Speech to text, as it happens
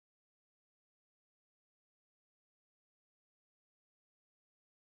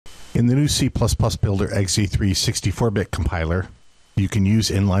In the new C Builder XE3 64-bit compiler, you can use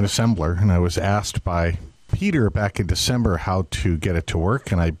Inline Assembler, and I was asked by Peter back in December how to get it to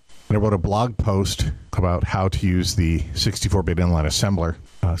work, and I wrote a blog post about how to use the 64-bit Inline Assembler.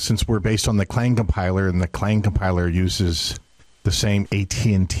 Since we're based on the Clang compiler, and the Clang compiler uses the same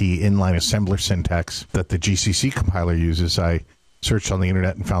AT&T Inline Assembler syntax that the GCC compiler uses, I searched on the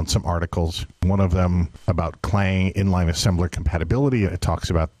internet and found some articles. One of them about Clang Inline Assembler compatibility, and it talks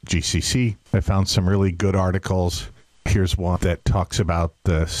about GCC. I found some really good articles. Here's one that talks about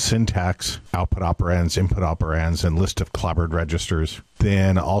the syntax, output operands, input operands, and list of clobbered registers.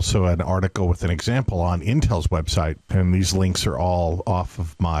 Then also an article with an example on Intel's website, and these links are all off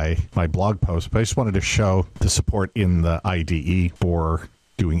of my blog post. But I just wanted to show the support in the IDE for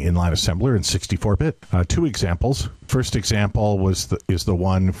doing inline assembler in 64-bit. Two examples. First example is the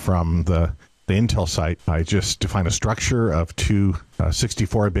one from the Intel site. I just define a structure of two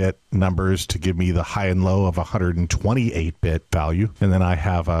 64-bit numbers to give me the high and low of a 128-bit value, and then I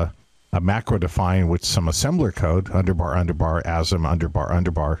have a macro defined with some assembler code, underbar, underbar, asm, underbar,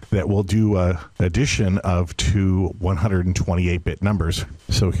 underbar, that will do a addition of two 128-bit numbers.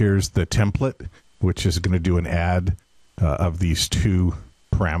 So here's the template, which is going to do an add of these two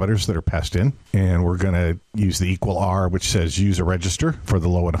parameters that are passed in, and we're going to use the equal R, which says use a register for the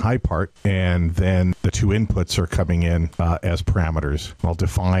low and high part, and then the two inputs are coming in as parameters. I'll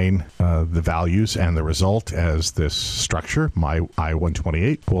define the values and the result as this structure, my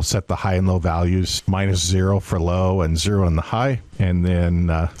I128. We'll set the high and low values, -0 for low and 0 in the high, and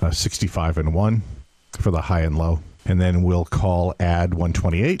then 65 and 1 for the high and low. And then we'll call add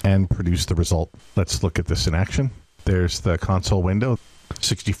 128 and produce the result. Let's look at this in action. There's the console window.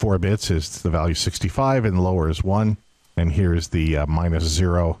 64 bits is the value 65, and lower is 1. And here's the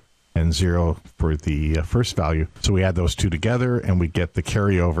 -0 and 0 for the first value. So we add those two together, and we get the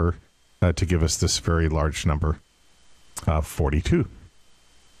carryover to give us this very large number of 42.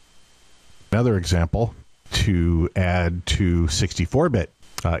 Another example to add to 64-bit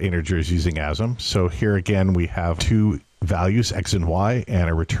integers using ASM. So here again we have two values, x and y, and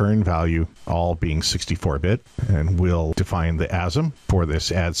a return value, all being 64-bit. And we'll define the ASM for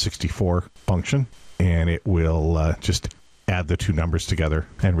this add 64 function, and it will just add the two numbers together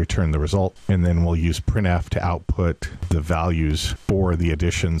and return the result. And then we'll use printf to output the values for the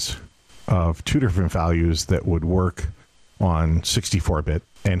additions of two different values that would work on 64-bit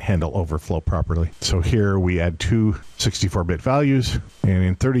and handle overflow properly. So here we add two 64-bit values, and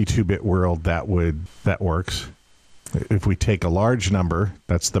in 32-bit world that works. If we take a large number,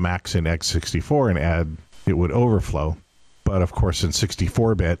 that's the max in x64, and add, it would overflow. But of course in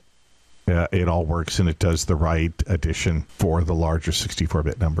 64-bit, it all works, and it does the right addition for the larger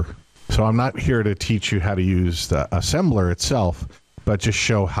 64-bit number. So I'm not here to teach you how to use the assembler itself, but just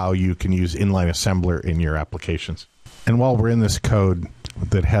show how you can use inline assembler in your applications. And while we're in this code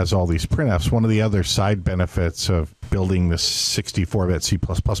that has all these printfs, one of the other side benefits of building this 64-bit C++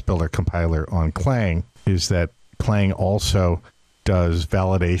 builder compiler on Clang is that Clang also does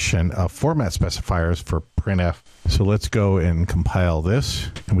validation of format specifiers for printf. So let's go and compile this,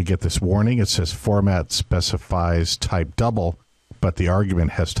 and we get this warning. It says format specifies type double, but the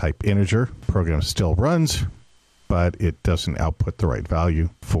argument has type integer. Program still runs, but it doesn't output the right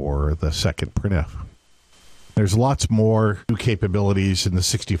value for the second printf. There's lots more new capabilities in the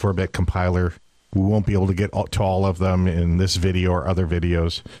 64-bit compiler. We won't be able to get to all of them in this video or other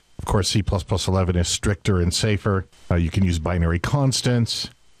videos. Of course, C++11 is stricter and safer. You can use binary constants,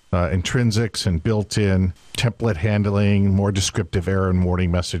 intrinsics, and built-in template handling, more descriptive error and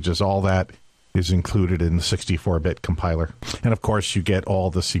warning messages. All that is included in the 64-bit compiler. And of course, you get all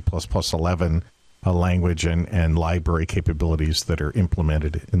the C++11 language and library capabilities that are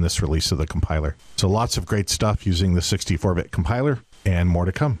implemented in this release of the compiler. So lots of great stuff using the 64-bit compiler, and more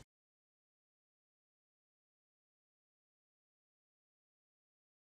to come.